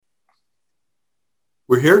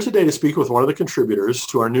We're here today to speak with one of the contributors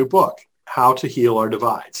to our new book, How to Heal Our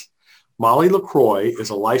Divides. Molly LaCroix is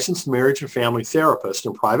a licensed marriage and family therapist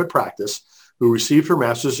in private practice who received her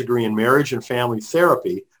master's degree in marriage and family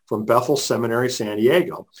therapy from Bethel Seminary, San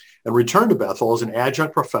Diego, and returned to Bethel as an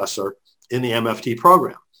adjunct professor in the MFT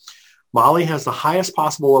program. Molly has the highest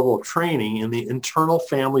possible level of training in the internal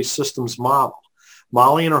family systems model.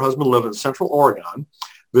 Molly and her husband live in Central Oregon,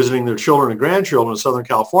 visiting their children and grandchildren in Southern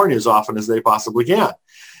California as often as they possibly can.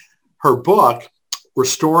 Her book,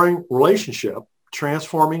 Restoring Relationship,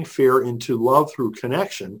 Transforming Fear into Love Through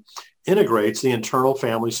Connection, integrates the internal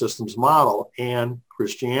family systems model and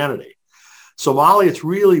Christianity. So Molly, it's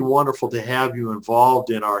really wonderful to have you involved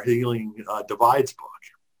in our Healing Divides book.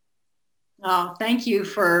 Oh, thank you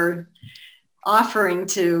for offering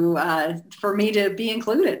for me to be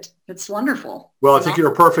included. It's wonderful. Well, I think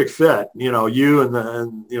you're a perfect fit. You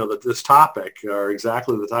and this topic are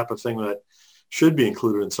exactly the type of thing that should be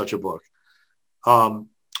included in such a book.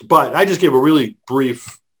 But I just gave a really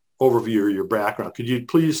brief overview of your background. Could you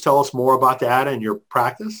please tell us more about that and your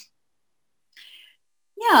practice?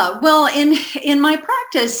 Yeah, well, in my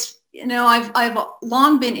practice, I've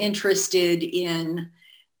long been interested in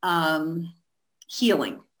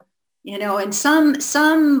healing. And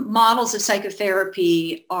some models of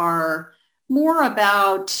psychotherapy are more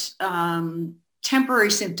about temporary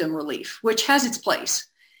symptom relief, which has its place.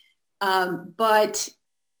 But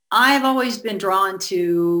I've always been drawn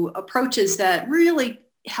to approaches that really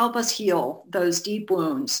help us heal those deep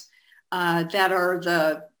wounds that are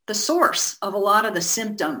the source of a lot of the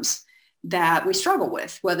symptoms that we struggle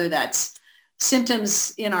with, whether that's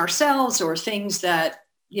symptoms in ourselves or things that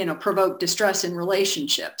provoke distress in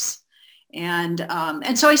relationships. And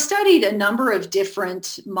so I studied a number of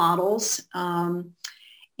different models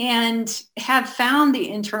and have found the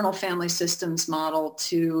internal family systems model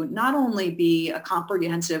to not only be a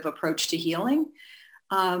comprehensive approach to healing,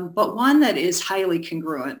 but one that is highly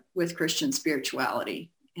congruent with Christian spirituality.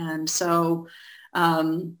 And so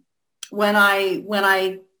when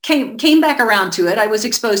I came back around to it, I was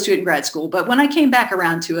exposed to it in grad school, but when I came back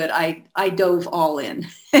around to it, I dove all in.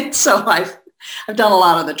 So I've done a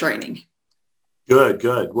lot of the training.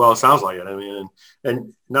 Good. Well, it sounds like it. I mean,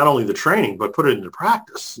 and not only the training, but put it into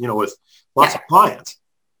practice, with lots of clients.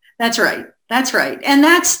 That's right. And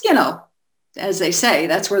that's, as they say,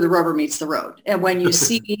 that's where the rubber meets the road. And when you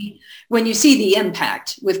see the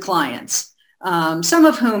impact with clients, some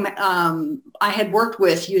of whom I had worked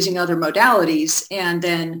with using other modalities and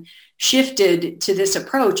then shifted to this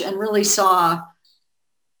approach and really saw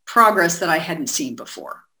progress that I hadn't seen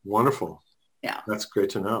before. Wonderful. Yeah. That's great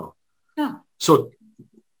to know. Yeah. So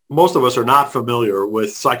most of us are not familiar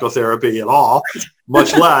with psychotherapy at all,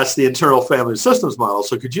 much less the internal family systems model.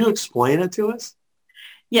 So could you explain it to us?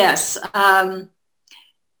 Yes.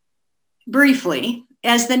 Briefly,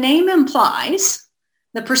 as the name implies,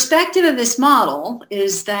 the perspective of this model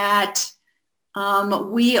is that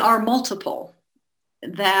we are multiple,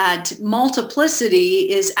 that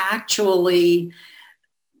multiplicity is actually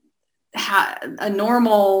a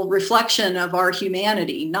normal reflection of our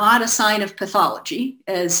humanity, not a sign of pathology,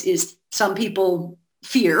 as is some people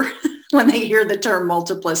fear when they hear the term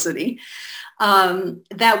multiplicity.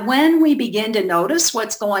 That when we begin to notice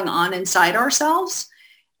what's going on inside ourselves,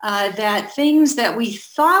 that things that we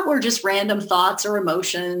thought were just random thoughts or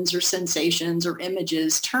emotions or sensations or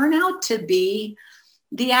images turn out to be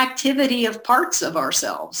the activity of parts of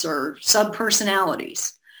ourselves or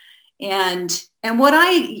subpersonalities. And what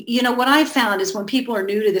I found is when people are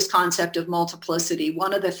new to this concept of multiplicity,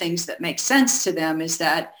 one of the things that makes sense to them is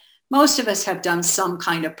that most of us have done some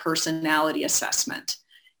kind of personality assessment.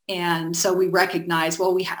 And so we recognize,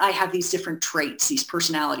 well, I have these different traits, these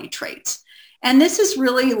personality traits. And this is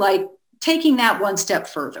really like taking that one step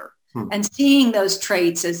further and seeing those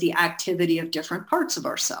traits as the activity of different parts of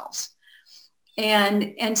ourselves.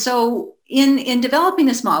 And so in developing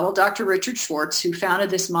this model, Dr. Richard Schwartz, who founded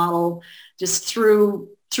this model just through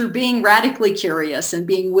being radically curious and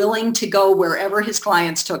being willing to go wherever his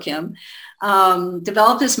clients took him,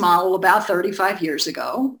 developed this model about 35 years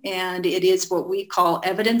ago. And it is what we call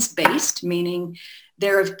evidence-based, meaning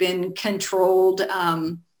there have been controlled,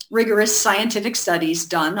 rigorous scientific studies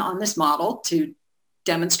done on this model to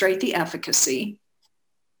demonstrate the efficacy.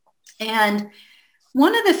 And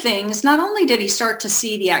one of the things, not only did he start to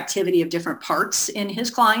see the activity of different parts in his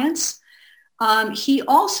clients, he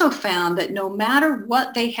also found that no matter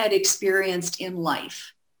what they had experienced in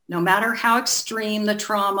life, no matter how extreme the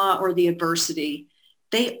trauma or the adversity,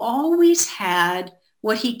 they always had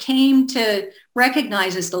what he came to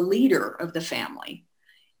recognize as the leader of the family.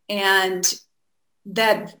 And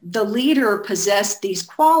that the leader possessed these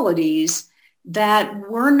qualities that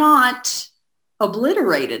were not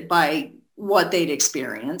obliterated by what they'd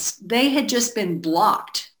experienced. They had just been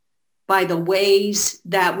blocked by the ways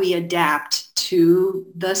that we adapt to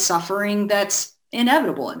the suffering that's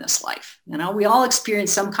inevitable in this life. You know, we all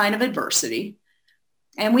experience some kind of adversity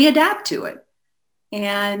and we adapt to it.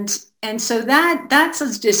 And so that's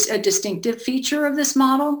a distinctive feature of this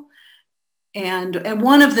model. And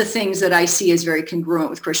one of the things that I see is very congruent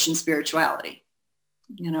with Christian spirituality,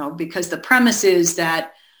 you know, because the premise is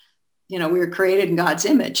that, you know, we were created in God's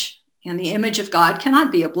image, and the image of God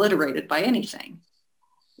cannot be obliterated by anything.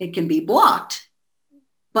 It can be blocked,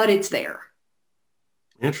 but it's there.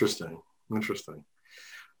 Interesting.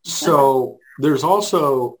 So there's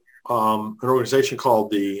also an organization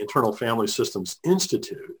called the Internal Family Systems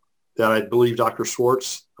Institute that I believe Dr.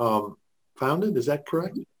 Schwartz founded. Is that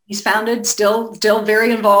correct? He's founded, still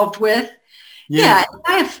very involved with. Yeah.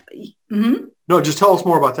 No, just tell us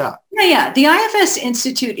more about that. Yeah. The IFS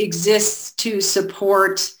Institute exists to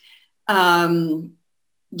support,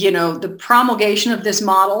 you know, the promulgation of this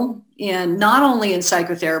model in not only in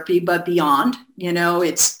psychotherapy, but beyond. You know,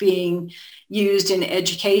 it's being used in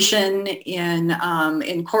education,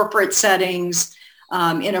 in corporate settings,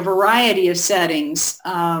 in a variety of settings.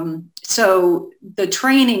 So the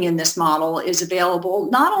training in this model is available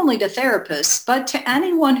not only to therapists, but to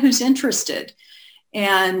anyone who's interested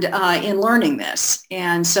and in learning this.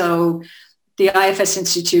 And so the IFS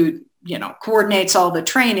Institute, you know, coordinates all the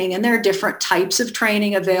training, and there are different types of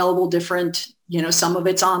training available, different, you know, some of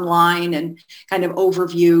it's online and kind of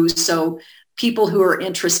overviews. So people who are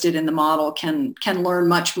interested in the model can learn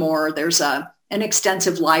much more. There's an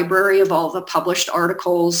extensive library of all the published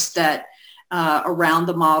articles that around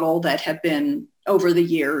the model that have been over the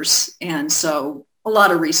years. And so a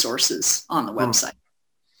lot of resources on the website.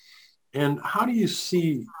 And how do you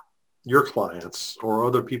see your clients or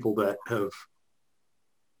other people that have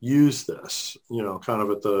used this, you know, kind of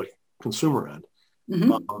at the consumer end?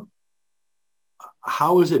 Mm-hmm.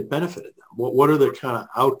 How has it benefited them? What are the kind of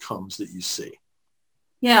outcomes that you see?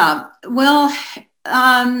 Yeah, well,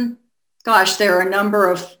 gosh, there are a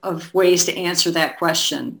number of ways to answer that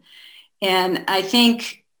question. And I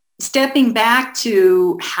think stepping back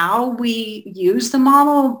to how we use the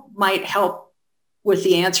model might help with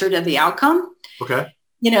the answer to the outcome. Okay.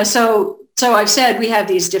 You know, so I've said we have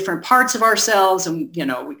these different parts of ourselves, and, you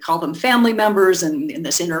know, we call them family members and in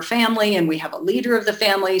this inner family, and we have a leader of the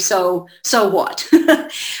family. So what?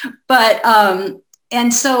 But,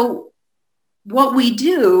 and so what we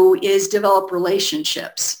do is develop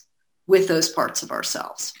relationships with those parts of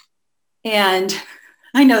ourselves. And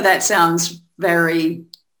I know that sounds very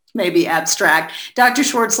maybe abstract. Dr.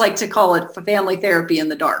 Schwartz liked to call it family therapy in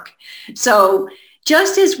the dark. So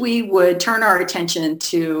just as we would turn our attention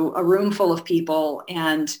to a room full of people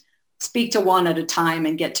and speak to one at a time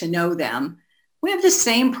and get to know them, we have the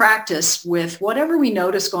same practice with whatever we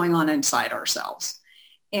notice going on inside ourselves.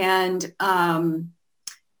 And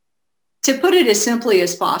to put it as simply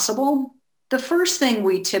as possible, the first thing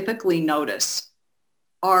we typically notice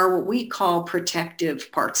are what we call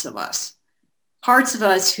protective parts of us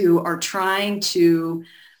who are trying to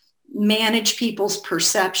manage people's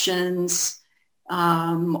perceptions,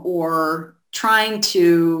 or trying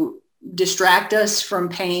to distract us from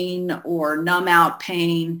pain or numb out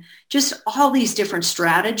pain, just all these different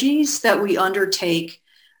strategies that we undertake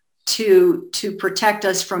to protect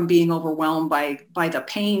us from being overwhelmed by the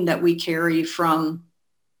pain that we carry from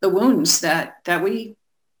the wounds that we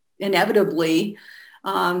inevitably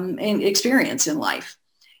experience in life.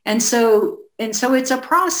 And so it's a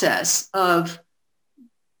process of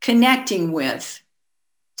connecting with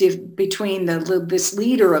between this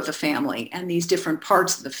leader of the family and these different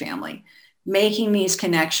parts of the family, making these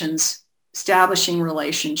connections, establishing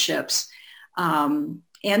relationships. And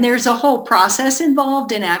there's a whole process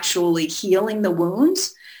involved in actually healing the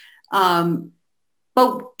wounds.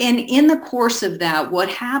 But in the course of that, what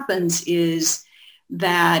happens is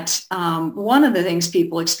that one of the things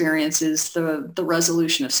people experience is the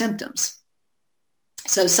resolution of symptoms.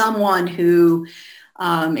 So someone who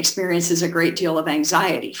experiences a great deal of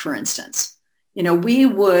anxiety, for instance, you know, we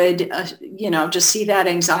would, just see that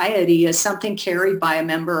anxiety as something carried by a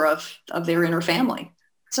member of their inner family.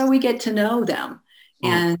 So we get to know them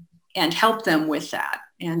and help them with that.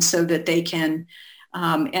 And so that they can,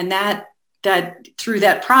 and that through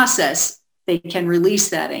that process, they can release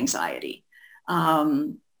that anxiety.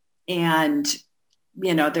 And,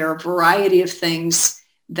 you know, there are a variety of things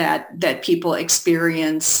that people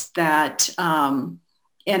experience that,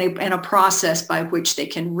 and a process by which they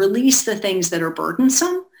can release the things that are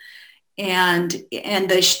burdensome and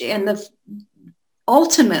the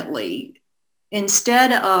ultimately,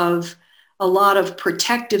 instead of a lot of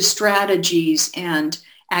protective strategies and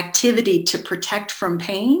activity to protect from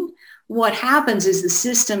pain, what happens is the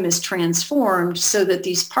system is transformed so that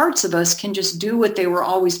these parts of us can just do what they were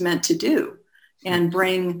always meant to do and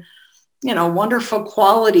bring, wonderful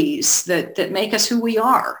qualities that make us who we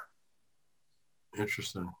are.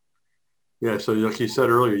 Interesting. Yeah. So like you said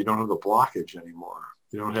earlier, you don't have the blockage anymore.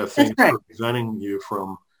 You don't have things preventing you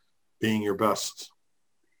from being your best.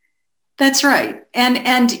 That's right. And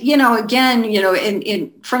again,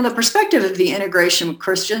 from the perspective of the integration of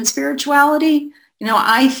Christian spirituality,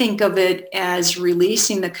 I think of it as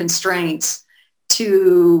releasing the constraints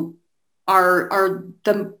to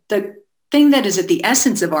the thing that is at the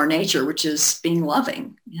essence of our nature, which is being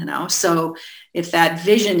loving, So if that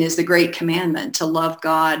vision is the great commandment to love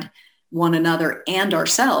God, one another, and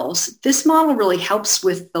ourselves, this model really helps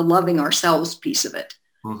with the loving ourselves piece of it.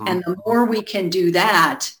 Mm-hmm. And the more we can do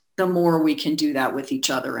that, the more we can do that with each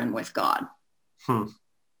other and with God.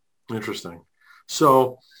 Interesting.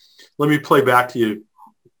 So let me play back to you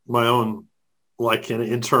my own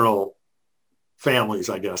internal families,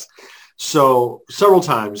 I guess. So several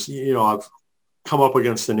times, I've come up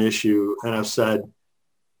against an issue and I've said,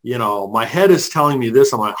 my head is telling me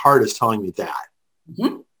this and my heart is telling me that.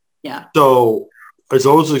 Mm-hmm. Yeah. So is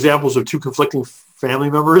those examples of two conflicting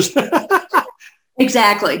family members?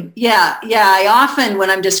 Exactly. Yeah. I often,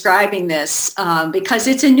 when I'm describing this, because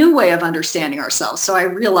it's a new way of understanding ourselves. So I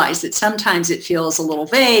realize that sometimes it feels a little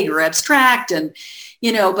vague or abstract and,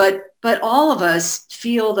 but all of us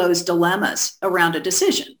feel those dilemmas around a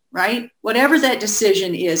decision, right? Whatever that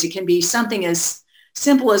decision is, it can be something as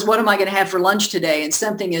simple as what am I going to have for lunch today? And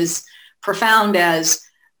something as profound as,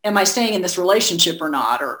 am I staying in this relationship or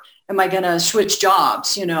not? Or am I going to switch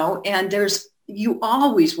jobs? And you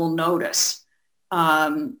always will notice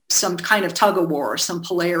some kind of tug of war, some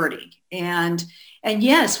polarity. And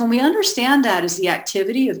yes, when we understand that as the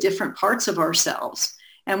activity of different parts of ourselves,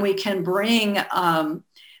 and we can bring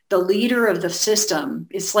the leader of the system,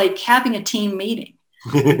 it's like having a team meeting.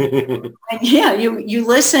 And yeah, you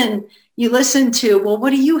listen to, well,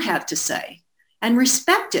 what do you have to say? And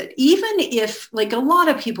respect it. Even if, a lot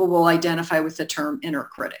of people will identify with the term inner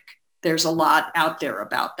critic. There's a lot out there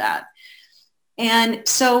about that. And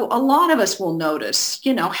so a lot of us will notice,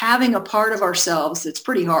 having a part of ourselves that's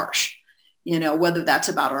pretty harsh, whether that's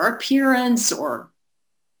about our appearance or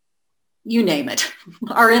you name it.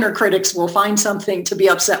 Our inner critics will find something to be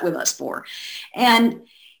upset with us for. And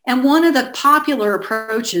one of the popular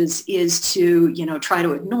approaches is to, try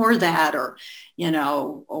to ignore that or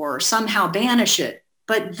somehow banish it.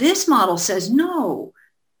 But this model says, no,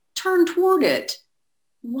 turn toward it.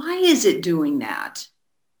 Why is it doing that?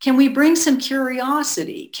 Can we bring some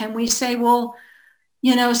curiosity? Can we say, well,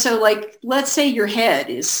 so let's say your head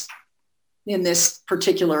is, in this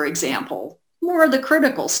particular example, more of the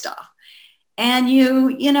critical stuff. And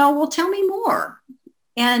well, tell me more.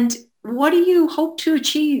 And what do you hope to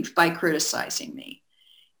achieve by criticizing me?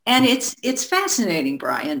 And it's fascinating,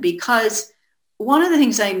 Brian, because one of the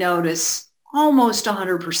things I notice almost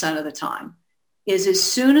 100% of the time is as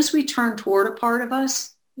soon as we turn toward a part of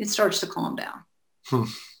us, it starts to calm down.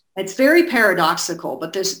 It's very paradoxical,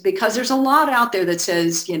 but because there's a lot out there that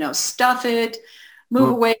says, stuff it, move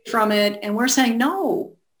away from it. And we're saying,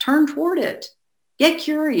 no, turn toward it, get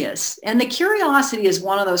curious. And the curiosity is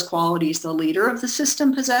one of those qualities the leader of the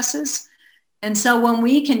system possesses. And so when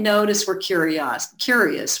we can notice we're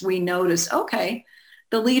curious, we notice, okay,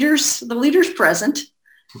 the leader's present.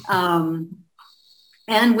 And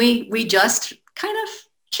we just kind of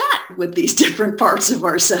chat with these different parts of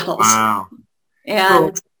ourselves. Wow.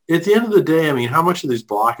 And so at the end of the day, how much of these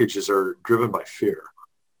blockages are driven by fear?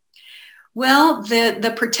 Well,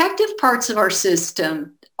 the protective parts of our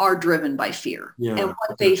system are driven by fear. Yeah. And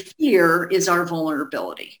what they fear is our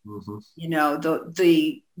vulnerability. Mm-hmm.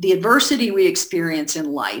 The adversity we experience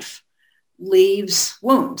in life leaves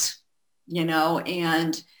wounds,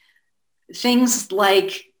 and things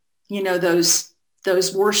like,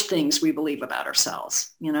 those worst things we believe about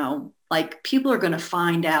ourselves, like people are going to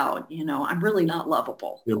find out, I'm really not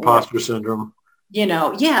lovable. The imposter syndrome.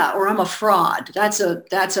 Or I'm a fraud. That's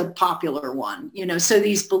a popular one, so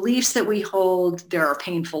these beliefs that we hold, there are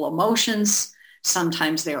painful emotions.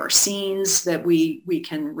 Sometimes there are scenes that we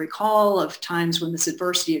can recall of times when this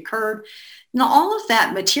adversity occurred. Now, all of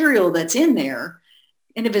that material that's in there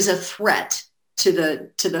kind of is a threat to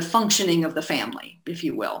the functioning of the family, if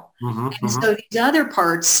you will. Mm-hmm, and so these other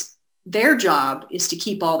parts, their job is to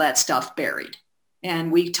keep all that stuff buried.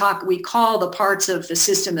 And we call the parts of the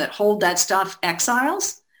system that hold that stuff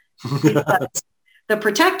exiles. Because the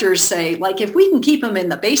protectors say, like, if we can keep them in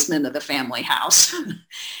the basement of the family house,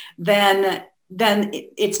 then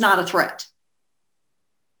it's not a threat.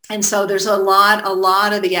 And so there's a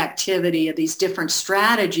lot of the activity of these different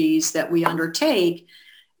strategies that we undertake.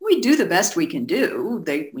 We do the best we can do.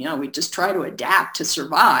 We just try to adapt to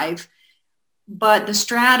survive. But the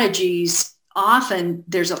strategies, often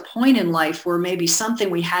there's a point in life where maybe something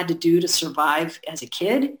we had to do to survive as a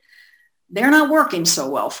kid, they're not working so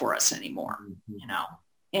well for us anymore,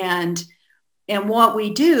 And what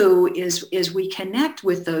we do is we connect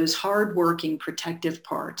with those hardworking protective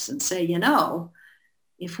parts and say,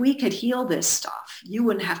 if we could heal this stuff, you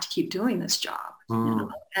wouldn't have to keep doing this job.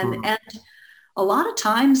 And a lot of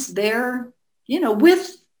times they're,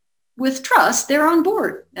 with trust, they're on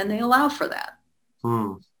board and they allow for that.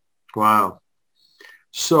 Wow.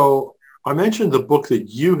 So I mentioned the book that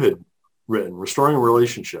you had written, Restoring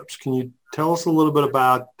Relationships. Can you tell us a little bit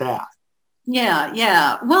about that?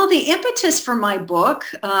 Yeah. Well, the impetus for my book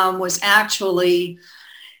was actually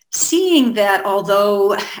seeing that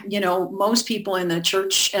although, most people in the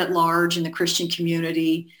church at large, in the Christian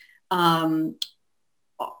community, are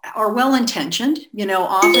well-intentioned,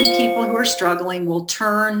 often people who are struggling will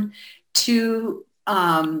turn to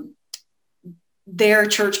their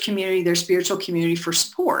church community, their spiritual community for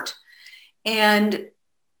support. And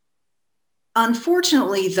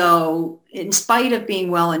unfortunately, though, in spite of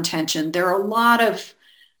being well-intentioned, there are a lot of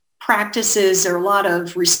practices or a lot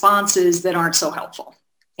of responses that aren't so helpful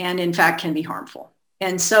and in fact can be harmful.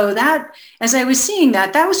 And so that, as I was seeing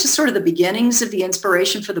that was just sort of the beginnings of the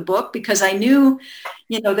inspiration for the book, because I knew,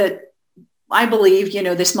 that I believe,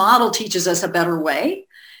 this model teaches us a better way.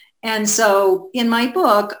 And so in my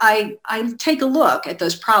book, I take a look at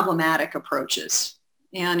those problematic approaches.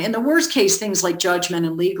 And in the worst case, things like judgment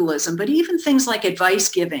and legalism, but even things like advice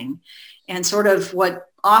giving and sort of what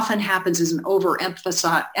often happens is an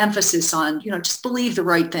overemphasis on, just believe the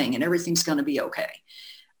right thing and everything's going to be okay.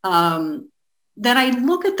 Then I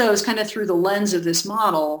look at those kind of through the lens of this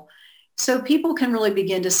model so people can really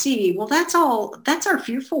begin to see, well, that's our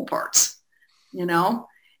fearful parts.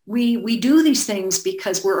 We do these things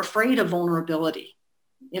because we're afraid of vulnerability.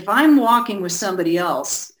 If I'm walking with somebody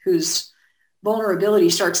else whose vulnerability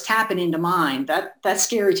starts tapping into mine, that's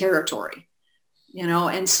scary territory,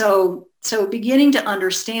 and so beginning to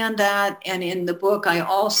understand that. And in the book, I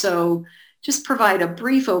also just provide a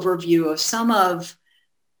brief overview of some of,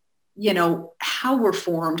 how we're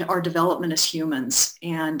formed, our development as humans,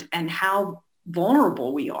 and how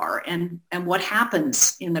vulnerable we are, and what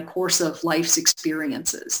happens in the course of life's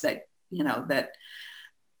experiences that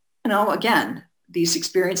again, these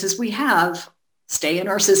experiences we have stay in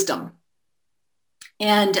our system.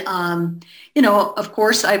 And, of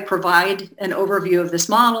course, I provide an overview of this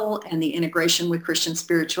model and the integration with Christian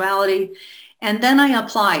spirituality, and then I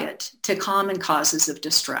apply it to common causes of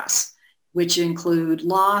distress, which include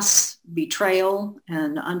loss, betrayal,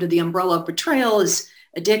 and under the umbrella of betrayal is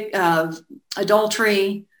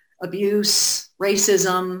adultery, abuse,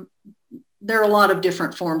 racism. There are a lot of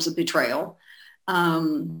different forms of betrayal. I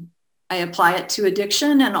apply it to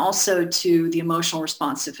addiction and also to the emotional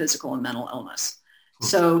response to physical and mental illness.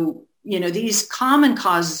 So, these common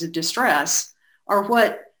causes of distress are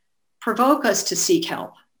what provoke us to seek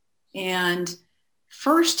help. And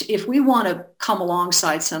first, if we want to come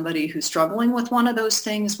alongside somebody who's struggling with one of those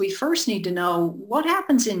things, we first need to know what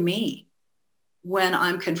happens in me when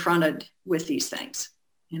I'm confronted with these things,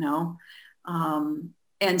 and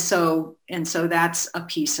so that's a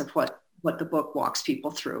piece of what the book walks people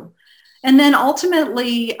through. And then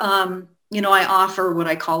ultimately, I offer what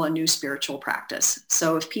I call a new spiritual practice.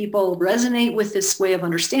 So if people resonate with this way of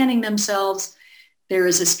understanding themselves, there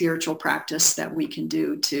is a spiritual practice that we can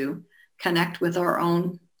do to connect with our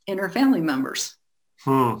own inner family members.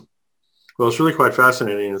 Well, it's really quite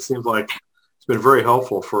fascinating. It seems like it's been very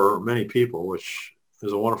helpful for many people, which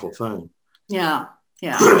is a wonderful thing. Yeah.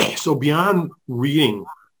 So beyond reading,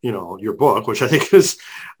 your book, which I think is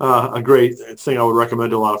a great thing I would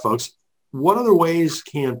recommend to a lot of folks, what other ways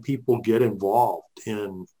can people get involved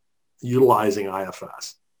in utilizing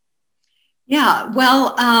IFS? Yeah,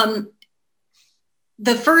 well,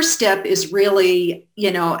 the first step is really,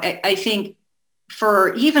 I think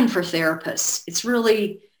for therapists, it's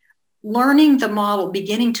really learning the model,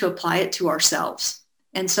 beginning to apply it to ourselves.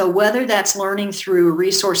 And so whether that's learning through a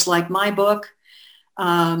resource like my book,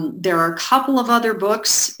 there are a couple of other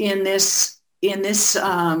books in this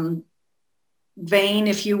vein,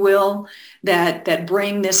 if you will, that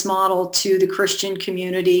bring this model to the Christian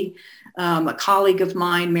community. A colleague of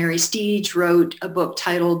mine, Mary Steege, wrote a book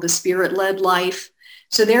titled The Spirit-Led Life.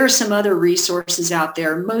 So there are some other resources out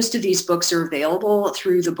there. Most of these books are available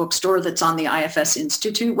through the bookstore that's on the IFS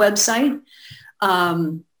Institute website.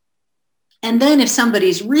 And then if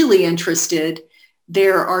somebody's really interested,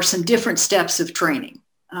 there are some different steps of training.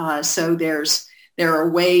 So there are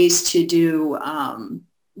ways to do,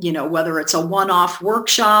 whether it's a one-off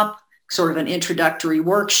workshop, sort of an introductory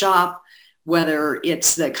workshop, whether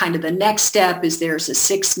it's the kind of the next step is there's a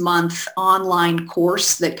 6-month online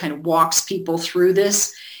course that kind of walks people through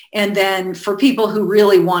this. And then for people who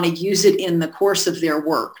really want to use it in the course of their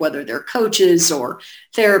work, whether they're coaches or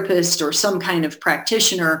therapists or some kind of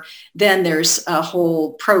practitioner, then there's a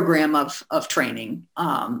whole program of training.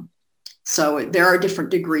 So there are different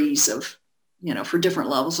degrees of, for different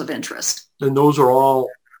levels of interest. And those are all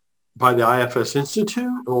by the IFS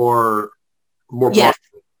Institute or more? Yes.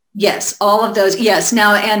 Yes, all of those. Yes.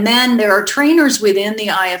 Now, and then there are trainers within the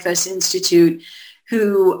IFS Institute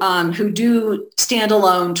who do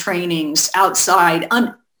standalone trainings outside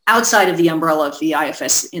of the umbrella of the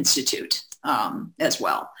IFS Institute as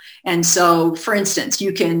well. And so, for instance,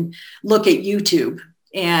 you can look at YouTube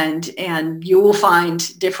and you will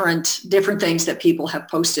find different things that people have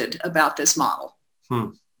posted about this model.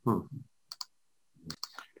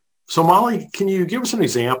 So Molly, can you give us an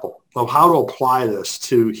example of how to apply this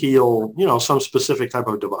to heal, some specific type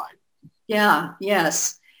of divide? Yeah,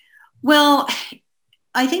 yes. Well,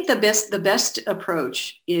 I think the best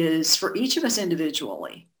approach is for each of us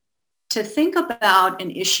individually to think about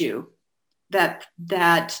an issue that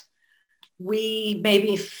we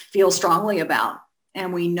maybe feel strongly about.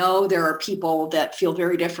 And we know there are people that feel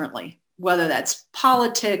very differently, whether that's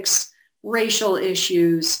politics, racial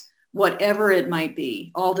issues, whatever it might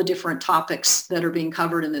be, all the different topics that are being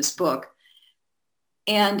covered in this book.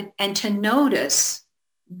 And to notice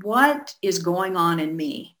what is going on in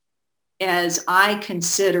me as I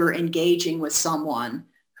consider engaging with someone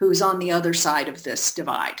who's on the other side of this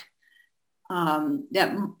divide.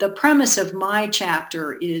 That the premise of my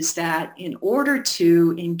chapter is that in order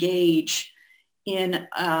to engage in,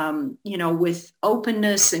 with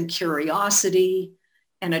openness and curiosity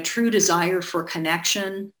and a true desire for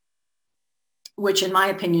connection, which in my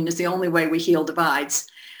opinion is the only way we heal divides,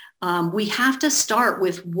 we have to start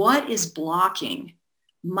with what is blocking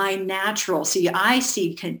my natural. See, I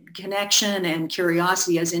see connection and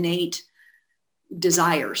curiosity as innate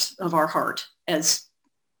desires of our heart as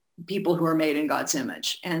people who are made in God's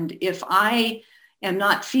image. And if I am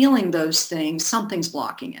not feeling those things, something's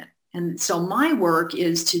blocking it. And so my work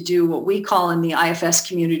is to do what we call in the IFS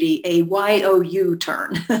community a YOU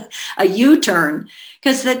turn, a U-turn,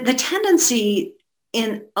 because the tendency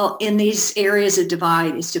in these areas of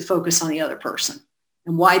divide is to focus on the other person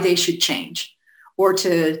and why they should change, or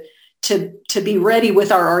to be ready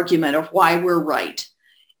with our argument of why we're right.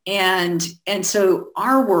 And so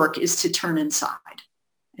our work is to turn inside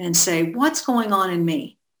and say, what's going on in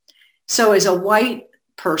me? So as a white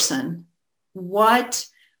person, what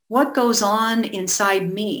goes on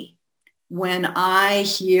inside me when I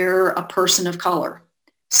hear a person of color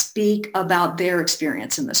speak about their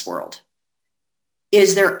experience in this world?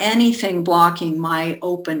 Is there anything blocking my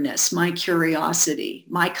openness, my curiosity,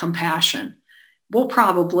 my compassion? Well,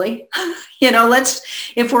 probably.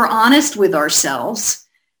 If we're honest with ourselves,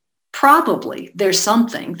 probably there's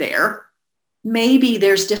something there. Maybe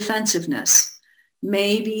there's defensiveness.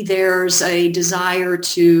 Maybe there's a desire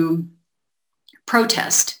to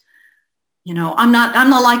protest. I'm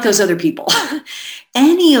not like those other people.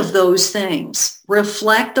 Any of those things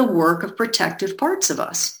reflect the work of protective parts of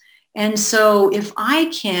us. And so if I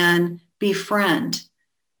can befriend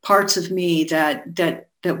parts of me that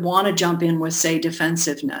want to jump in with, say,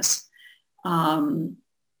 defensiveness, then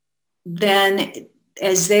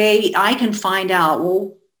I can find out,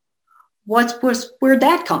 well, where'd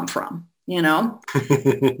that come from? and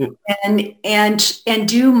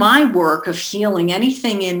do my work of healing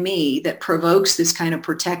anything in me that provokes this kind of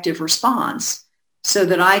protective response so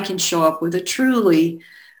that I can show up with a truly,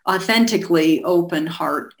 authentically open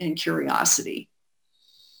heart and curiosity.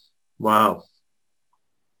 Wow.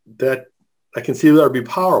 That I can see that would be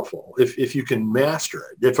powerful if you can master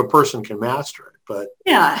it, if a person can master it. But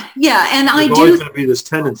yeah. And there's always going to be this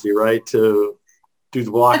tendency, right, to do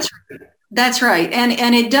the blocking. That's right.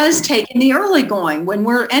 And it does take, in the early going, when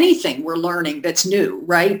we're learning that's new,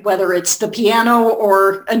 right? Whether it's the piano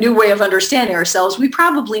or a new way of understanding ourselves, we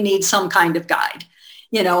probably need some kind of guide,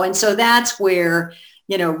 and so that's where,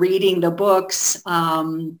 reading the books,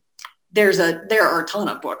 there are a ton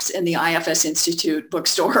of books in the IFS Institute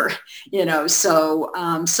bookstore, so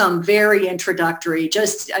some very introductory,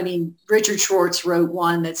 Richard Schwartz wrote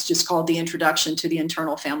one that's just called The Introduction to the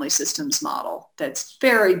Internal Family Systems Model. That's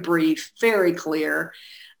very brief, very clear.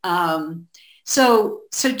 So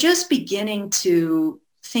just beginning to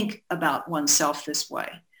think about oneself this way,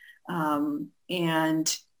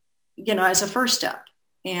 and, as a first step.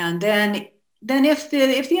 And then if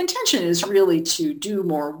the intention is really to do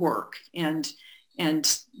more work and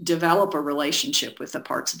develop a relationship with the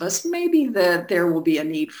parts of us, maybe there will be a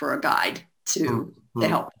need for a guide to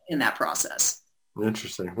help in that process.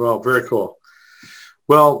 Interesting. Well, very cool.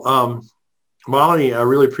 Well, Molly, I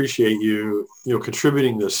really appreciate you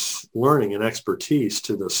contributing this learning and expertise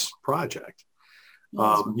to this project.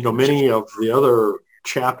 Many of the other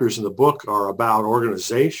chapters in the book are about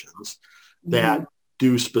organizations that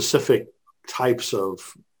do specific types of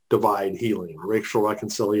divide healing, racial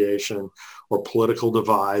reconciliation, or political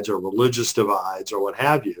divides, or religious divides, or what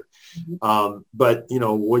have you. But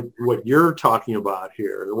what you're talking about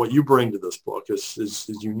here, and what you bring to this book is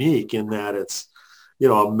unique in that it's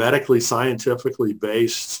a medically, scientifically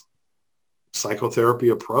based psychotherapy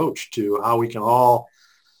approach to how we can all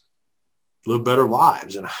live better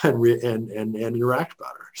lives and interact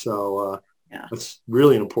better. So that's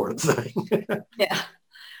really an important thing.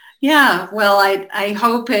 Yeah. Well, I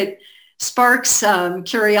hope it sparks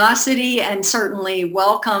curiosity, and certainly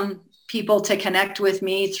welcome people to connect with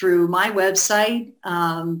me through my website,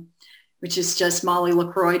 which is just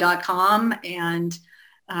mollylacroix.com, and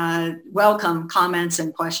welcome comments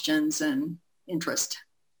and questions and interest.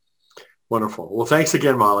 Wonderful. Well, thanks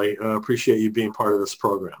again, Molly. Appreciate you being part of this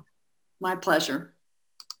program. My pleasure.